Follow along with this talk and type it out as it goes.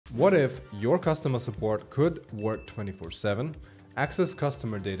What if your customer support could work 24/7, access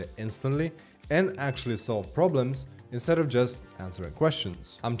customer data instantly, and actually solve problems instead of just answering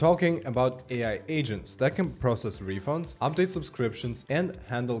questions? I'm talking about AI agents that can process refunds, update subscriptions, and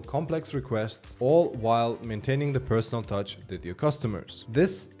handle complex requests, all while maintaining the personal touch with your customers.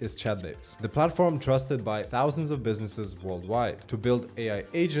 This is Chatbase, the platform trusted by thousands of businesses worldwide to build AI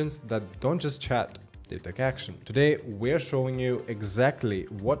agents that don't just chat, they take action. Today, we're showing you exactly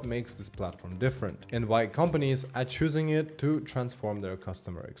what makes this platform different and why companies are choosing it to transform their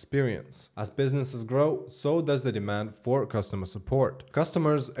customer experience. As businesses grow, so does the demand for customer support.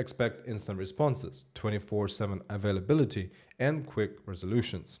 Customers expect instant responses, 24/7 availability, and quick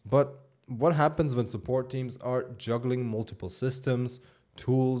resolutions. But what happens when support teams are juggling multiple systems,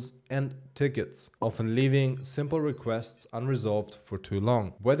 tools, and tickets, often leaving simple requests unresolved for too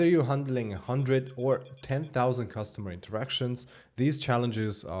long? Whether you're handling 100 or 10,000 customer interactions, these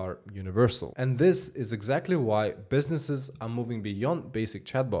challenges are universal. And this is exactly why businesses are moving beyond basic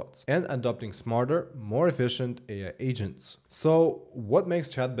chatbots and adopting smarter, more efficient AI agents. So, what makes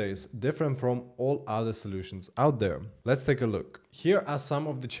Chatbase different from all other solutions out there? Let's take a look. Here are some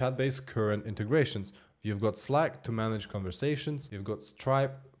of the Chatbase current integrations. You've got Slack to manage conversations, you've got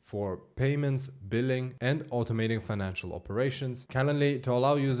Stripe for payments, billing, and automating financial operations, Calendly to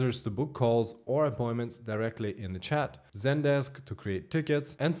allow users to book calls or appointments directly in the chat, Zendesk to create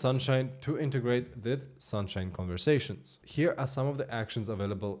tickets, and Sunshine to integrate with Sunshine conversations. Here are some of the actions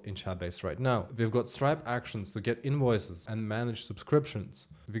available in Chatbase right now. We've got Stripe actions to get invoices and manage subscriptions.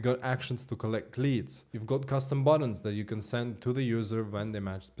 We've got actions to collect leads. You've got custom buttons that you can send to the user when they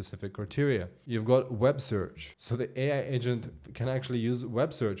match specific criteria. You've got web search, so the AI agent can actually use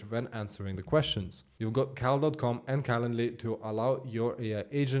web search when answering the questions. You've got cal.com and Calendly to allow your AI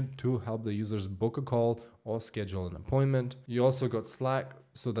agent to help the users book a call or schedule an appointment. You also got Slack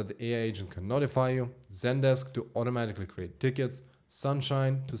so that the AI agent can notify you, Zendesk to automatically create tickets,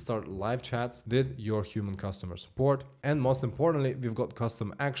 Sunshine to start live chats with your human customer support, and most importantly, we've got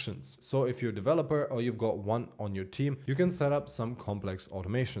custom actions. So if you're a developer or you've got one on your team, you can set up some complex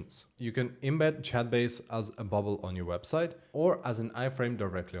automations. You can embed Chatbase as a bubble on your website or as an iframe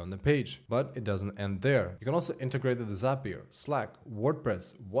directly on the page, but it doesn't end there. You can also integrate with Zapier, Slack,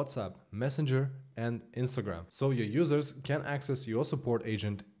 WordPress, WhatsApp, Messenger, and Instagram, so your users can access your support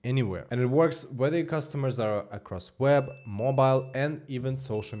agent anywhere. And it works whether your customers are across web, mobile, and even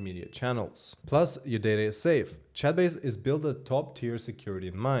social media channels. Plus, your data is safe. Chatbase is built with top-tier security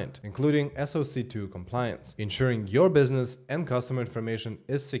in mind, including SOC 2 compliance, ensuring your business and customer information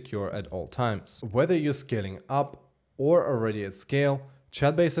is secure at all times. Whether you're scaling up or already at scale,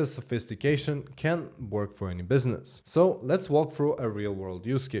 Chatbase's sophistication can work for any business. So let's walk through a real-world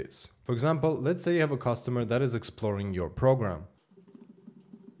use case. For example, let's say you have a customer that is exploring your program.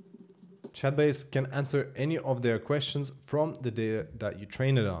 Chatbase can answer any of their questions from the data that you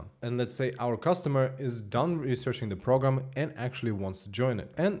train it on. And let's say our customer is done researching the program and actually wants to join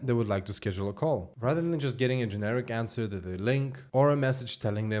it, and they would like to schedule a call. Rather than just getting a generic answer to the link or a message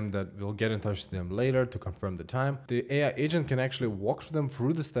telling them that we'll get in touch with them later to confirm the time, the AI agent can actually walk them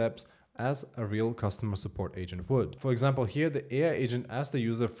through the steps as a real customer support agent would. For example, here the AI agent asked the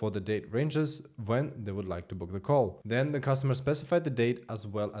user for the date ranges when they would like to book the call. Then the customer specified the date as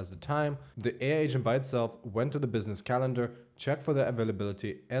well as the time. The AI agent by itself went to the business calendar, checked for the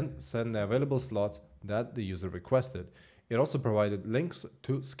availability, and sent the available slots that the user requested. It also provided links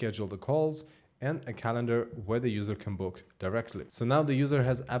to schedule the calls and a calendar where the user can book directly. So now the user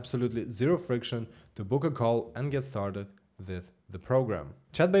has absolutely zero friction to book a call and get started with the program.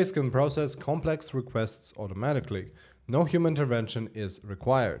 Chatbase can process complex requests automatically. No human intervention is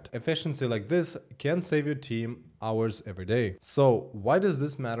required. Efficiency like this can save your team hours every day. So why does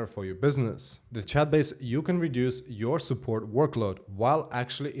this matter for your business? With Chatbase, you can reduce your support workload while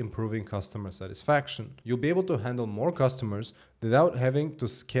actually improving customer satisfaction. You'll be able to handle more customers without having to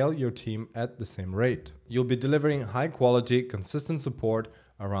scale your team at the same rate. You'll be delivering high quality, consistent support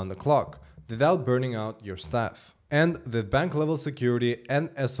around the clock without burning out your staff. And with bank level security and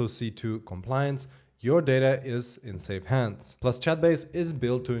SOC 2 compliance, your data is in safe hands. Plus, Chatbase is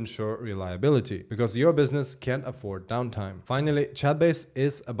built to ensure reliability because your business can't afford downtime. Finally, Chatbase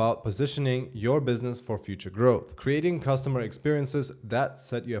is about positioning your business for future growth, creating customer experiences that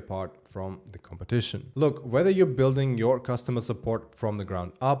set you apart from the competition. Look, whether you're building your customer support from the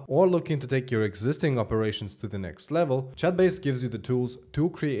ground up or looking to take your existing operations to the next level, Chatbase gives you the tools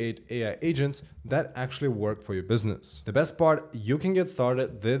to create AI agents that actually work for your business. The best part, you can get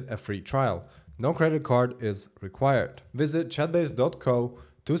started with a free trial. No credit card is required. Visit chatbase.co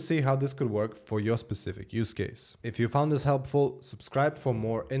to to see how this could work for your specific use case. If you found this helpful, subscribe for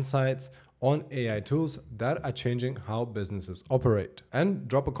more insights on AI tools that are changing how businesses operate. And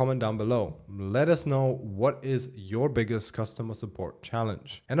drop a comment down below. Let us know what is your biggest customer support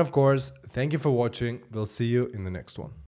challenge. And of course, thank you for watching. We'll see you in the next one.